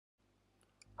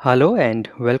Hello and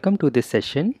welcome to this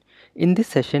session. In this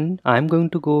session, I'm going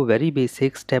to go very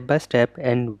basic step by step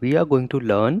and we are going to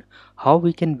learn how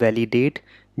we can validate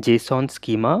JSON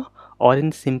schema, or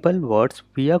in simple words,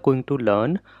 we are going to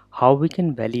learn how we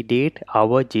can validate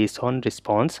our JSON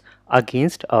response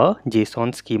against a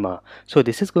JSON schema. So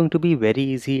this is going to be very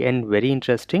easy and very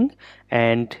interesting,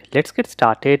 and let's get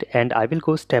started and I will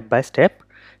go step by step.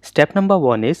 Step number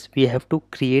one is we have to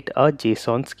create a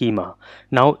JSON schema.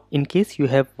 Now, in case you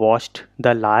have watched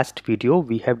the last video,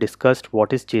 we have discussed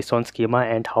what is JSON schema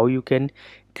and how you can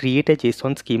create a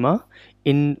JSON schema.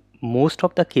 In most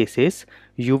of the cases,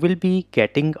 you will be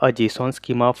getting a JSON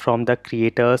schema from the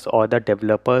creators or the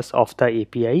developers of the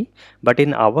API. But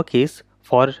in our case,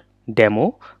 for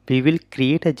demo, we will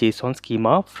create a JSON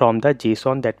schema from the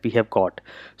JSON that we have got.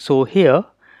 So here,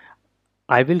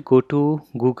 I will go to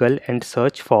Google and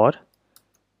search for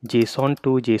JSON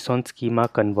to JSON schema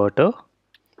converter,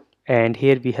 and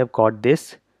here we have got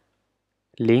this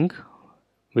link,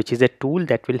 which is a tool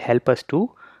that will help us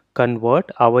to convert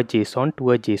our JSON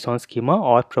to a JSON schema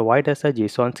or provide us a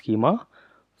JSON schema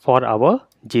for our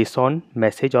JSON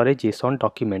message or a JSON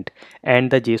document. And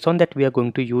the JSON that we are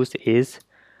going to use is,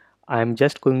 I'm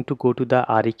just going to go to the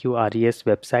REQRES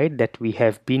website that we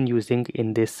have been using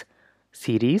in this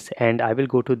series, and I will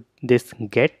go to this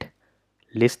get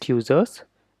list users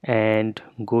and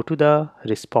go to the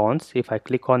response. If I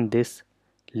click on this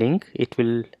link, it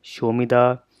will show me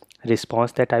the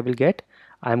response that I will get.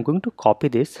 I'm going to copy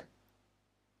this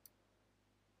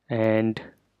and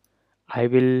I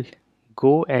will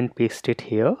go and paste it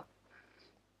here.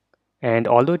 And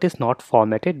although it is not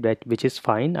formatted, but which is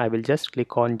fine, I will just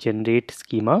click on generate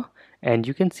schema, and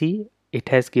you can see it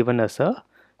has given us a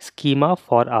schema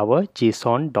for our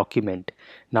JSON document.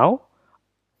 Now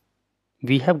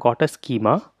we have got a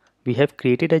schema, we have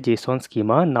created a JSON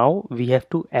schema. Now we have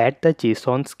to add the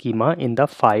JSON schema in the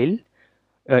file,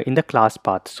 in the class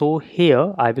path. So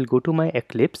here I will go to my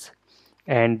Eclipse,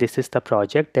 and this is the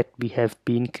project that we have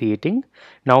been creating.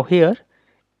 Now here,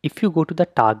 if you go to the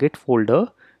target folder,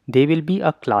 there will be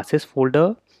a classes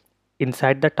folder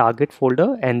inside the target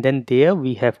folder, and then there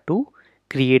we have to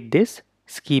create this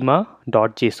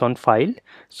schema.json file.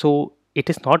 So it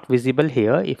is not visible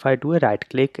here. If I do a right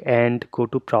click and go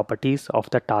to properties of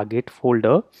the target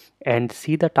folder and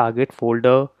see the target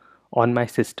folder on my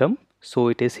system, so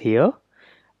it is here.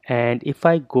 And if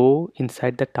I go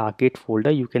inside the target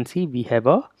folder, you can see we have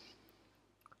a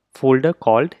folder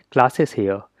called classes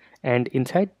here, and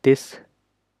inside this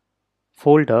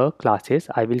folder classes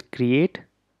I will create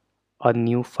a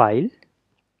new file.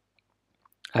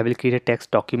 I will create a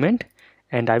text document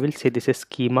and I will say this is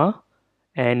schema,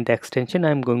 and the extension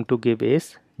I'm going to give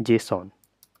is JSON.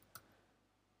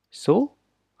 So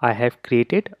I have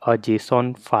created a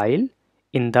JSON file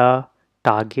in the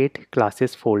target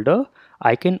classes folder.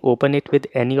 I can open it with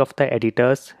any of the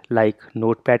editors like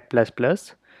Notepad++,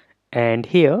 and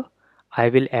here I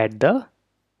will add the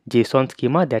JSON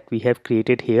schema that we have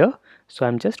created here. So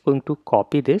I'm just going to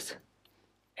copy this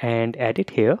and add it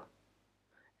here,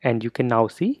 and you can now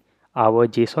see our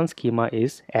JSON schema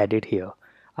is added here.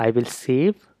 I will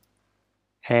save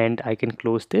and I can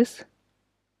close this,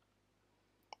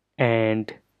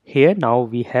 and here now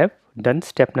we have done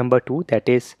step number 2, that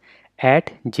is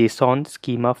add JSON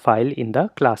schema file in the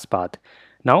class path.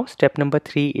 Now step number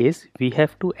 3 is we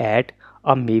have to add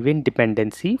a Maven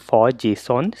dependency for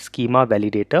JSON schema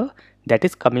validator that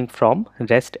is coming from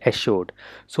REST Assured.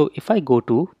 So if I go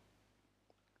to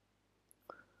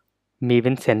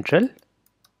Maven Central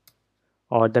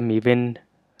or the Maven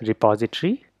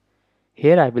repository,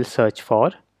 here I will search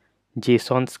for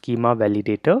JSON schema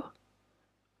validator.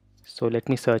 So let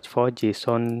me search for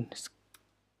JSON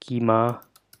schema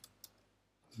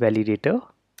validator,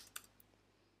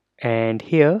 and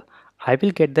here I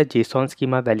will get the JSON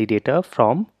schema validator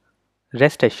from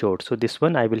REST Assured. So this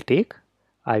one I will take.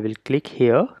 I will click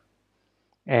here,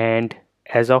 and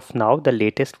as of now the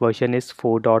latest version is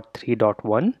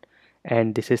 4.3.1,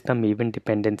 and this is the Maven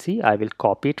dependency. I will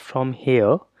copy it from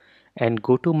here and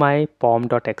go to my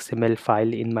pom.xml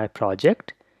file in my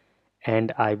project,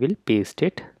 and I will paste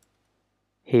it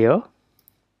here,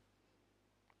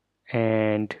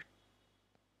 and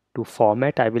to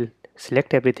format I will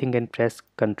select everything and press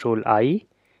Ctrl I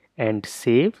and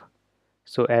save.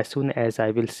 So as soon as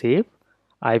I will save,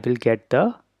 I will get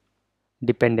the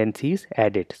dependencies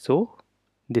added. So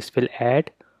this will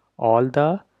add all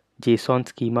the JSON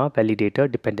schema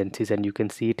validator dependencies, and you can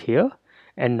see it here.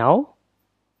 And now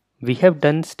we have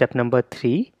done step number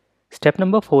 3. Step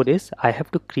number 4 is I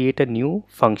have to create a new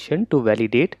function to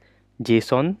validate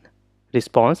JSON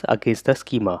response against the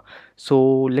schema.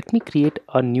 So let me create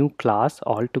a new class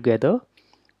altogether.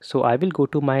 So I will go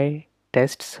to my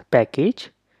tests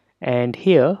package, and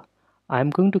here I'm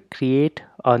going to create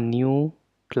a new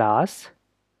class,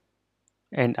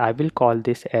 and I will call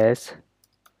this as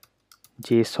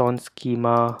JSON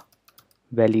Schema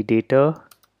Validator,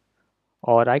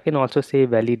 or I can also say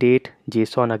validate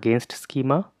JSON against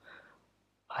schema.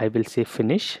 I will say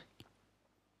finish,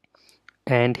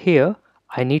 and here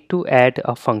I need to add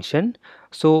a function.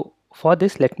 So for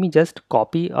this, let me just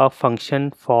copy a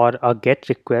function for a get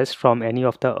request from any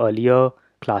of the earlier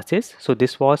classes. So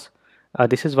this is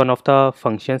one of the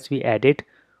functions we added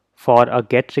for a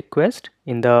get request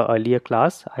in the earlier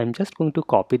class. I'm just going to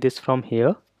copy this from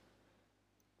here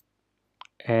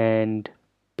and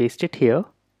paste it here,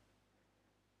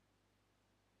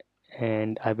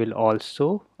 and I will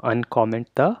also uncomment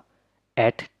the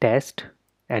at test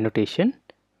annotation,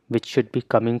 which should be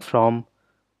coming from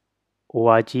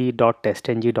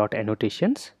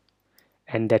org.testng.annotations,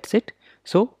 and that's it.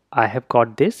 So I have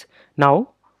got this. Now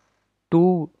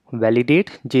to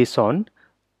validate JSON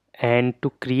and to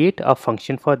create a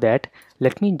function for that,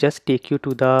 let me just take you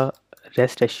to the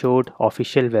Rest Assured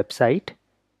official website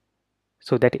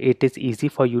so that it is easy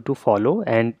for you to follow,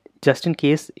 and just in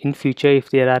case in future if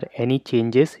there are any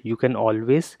changes, you can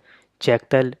always check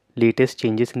the latest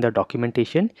changes in the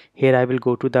documentation. Here I will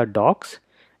go to the docs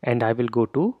and I will go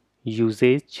to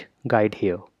usage guide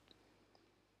here,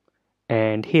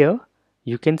 and here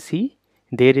you can see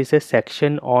there is a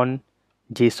section on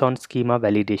JSON schema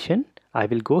validation. I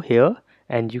will go here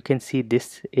and you can see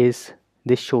this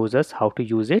shows us how to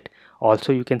use it.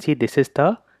 Also you can see this is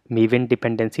the Maven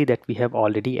dependency that we have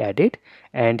already added,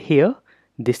 and here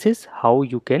this is how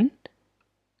you can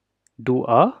do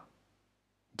a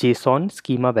JSON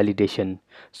schema validation.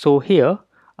 So here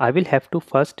I will have to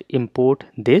first import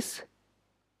this.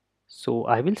 So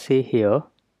I will say here,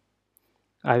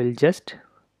 I will just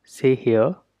say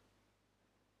here,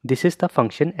 this is the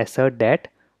function assert that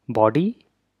body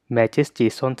matches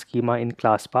JSON schema in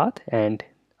class path, and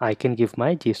I can give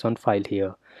my JSON file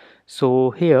here.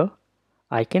 So here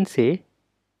I can say,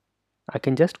 I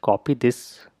can just copy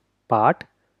this part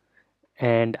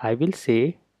and I will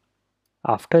say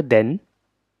after then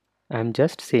I'm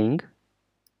just saying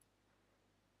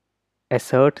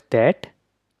assert that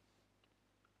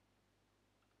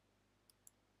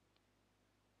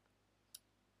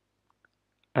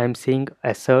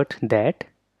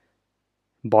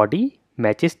body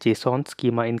matches JSON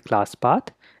schema in class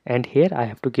path, and here I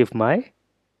have to give my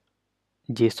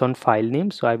JSON file name.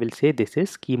 So I will say this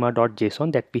is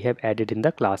schema.json that we have added in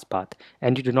the class path,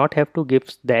 and you do not have to give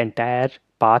the entire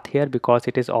path here because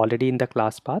it is already in the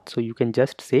class path. So you can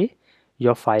just say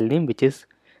your file name, which is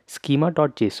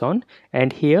schema.json,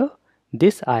 and here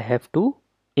this I have to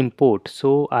import.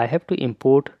 So I have to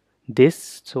import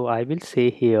this. So I will say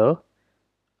here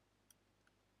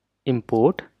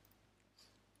import,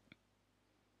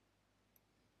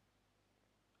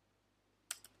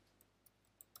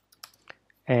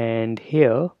 and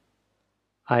here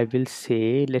I will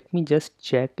say, let me just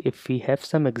check if we have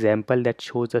some example that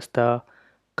shows us the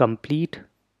complete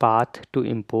path to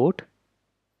import,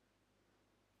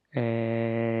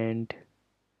 and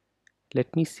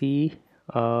let me see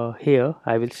here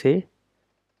I will say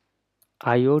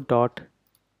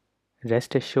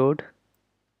io.restassured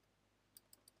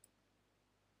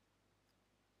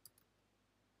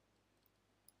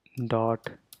dot,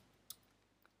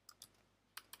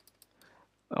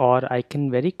 or I can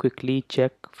very quickly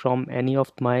check from any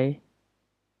of my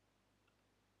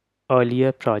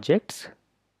earlier projects.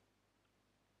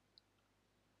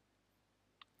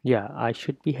 Yeah, I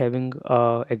should be having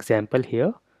a example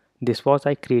here. This was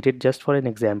I created just for an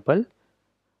example,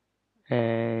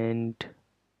 and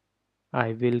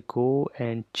I will go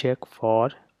and check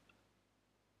for,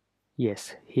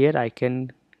 yes, here I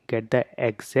can get the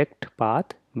exact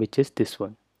path, which is this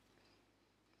one.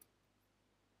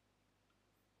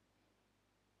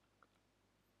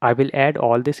 I will add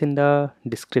all this in the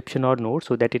description or note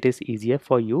so that it is easier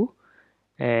for you,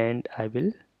 and I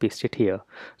will paste it here.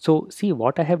 So see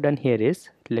what I have done here is,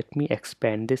 let me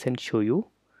expand this and show you.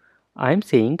 I am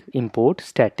saying import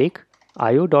static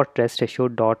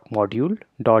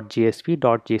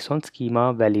io.restassure.module.jsp.json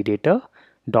schema validator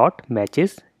dot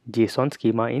matches JSON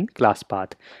schema in class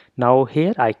path. Now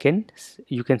here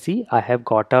you can see I have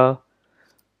got the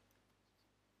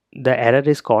error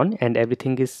is gone and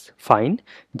everything is fine.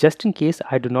 Just in case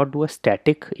I do not do a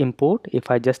static import,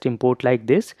 if I just import like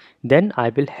this, then I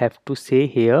will have to say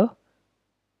here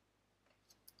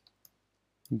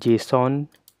JSON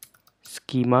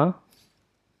schema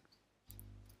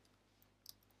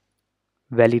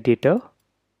validator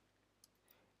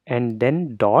and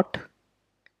then dot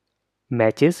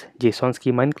matches JSON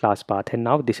schema in class path, and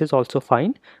now this is also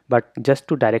fine, but just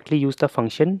to directly use the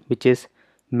function which is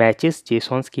matches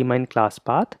JSON schema in class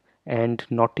path and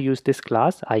not to use this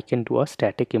class, I can do a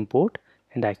static import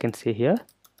and I can say here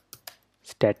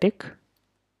static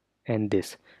and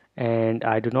this, and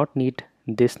I do not need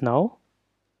this now.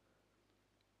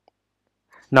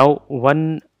 Now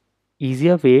one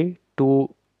easier way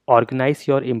to organize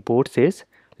your imports is,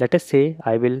 let us say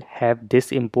I will have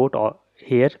this import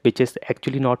here which is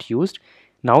actually not used.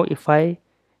 Now if I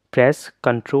press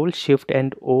Ctrl Shift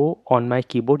and O on my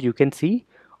keyboard, you can see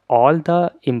all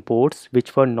the imports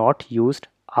which were not used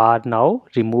are now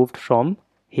removed from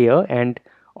here, and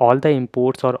all the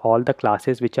imports or all the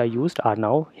classes which are used are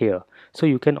now here. So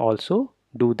you can also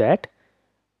do that,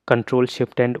 Control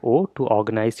Shift and O, to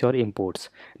organize your imports.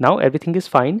 Now everything is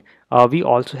fine. We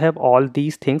also have all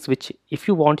these things which if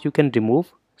you want you can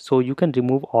remove. So you can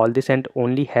remove all this and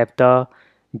only have the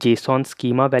JSON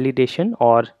schema validation,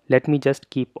 or let me just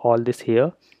keep all this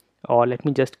here, or let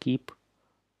me just keep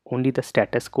only the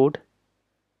status code,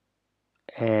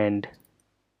 and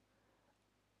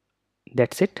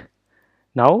that's it.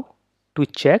 Now to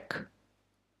check,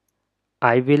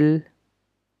 I will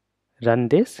run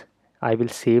this, I will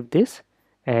save this,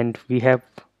 and we have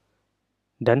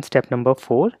done step number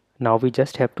 4. Now we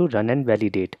just have to run and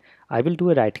validate. I will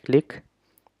do a right click,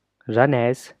 run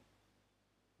as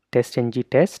testng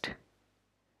test,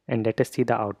 and let us see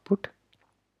the output.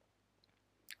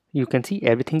 You can see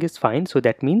everything is fine, so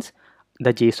that means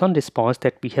the JSON response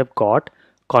that we have got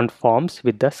conforms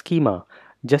with the schema.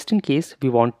 Just in case we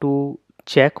want to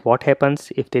check what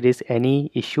happens if there is any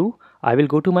issue, I will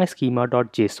go to my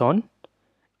schema.json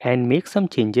and make some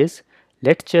changes.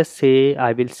 Let's just say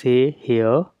I will say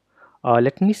here,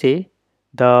 let me say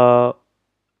the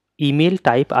email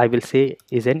type I will say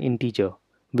is an integer,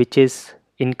 which is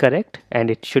incorrect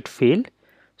and it should fail.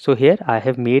 So here I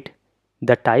have made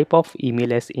the type of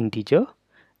email as integer,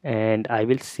 and I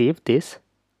will save this,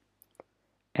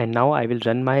 and now I will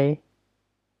run my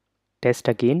test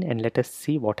again and let us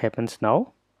see what happens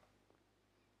now.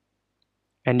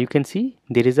 And you can see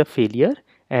there is a failure,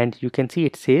 and you can see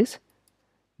it says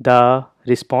the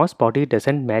response body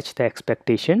doesn't match the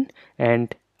expectation.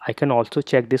 And I can also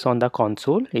check this on the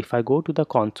console. If I go to the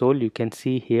console, you can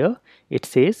see here it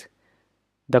says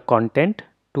the content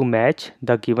to match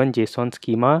the given JSON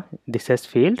schema, this has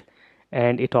failed.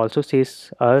 And it also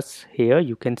says us here,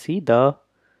 you can see the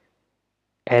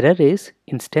error is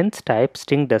instance type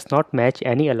string does not match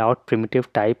any allowed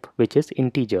primitive type which is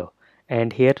integer.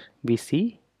 And here we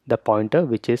see the pointer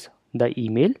which is the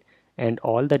email and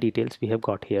all the details we have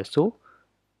got here. So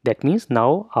that means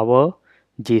now our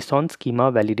JSON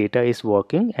schema validator is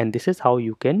working, and this is how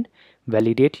you can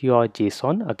validate your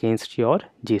JSON against your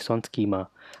JSON schema.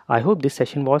 I hope this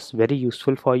session was very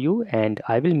useful for you, and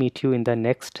I will meet you in the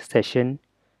next session.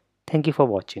 Thank you for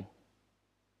watching.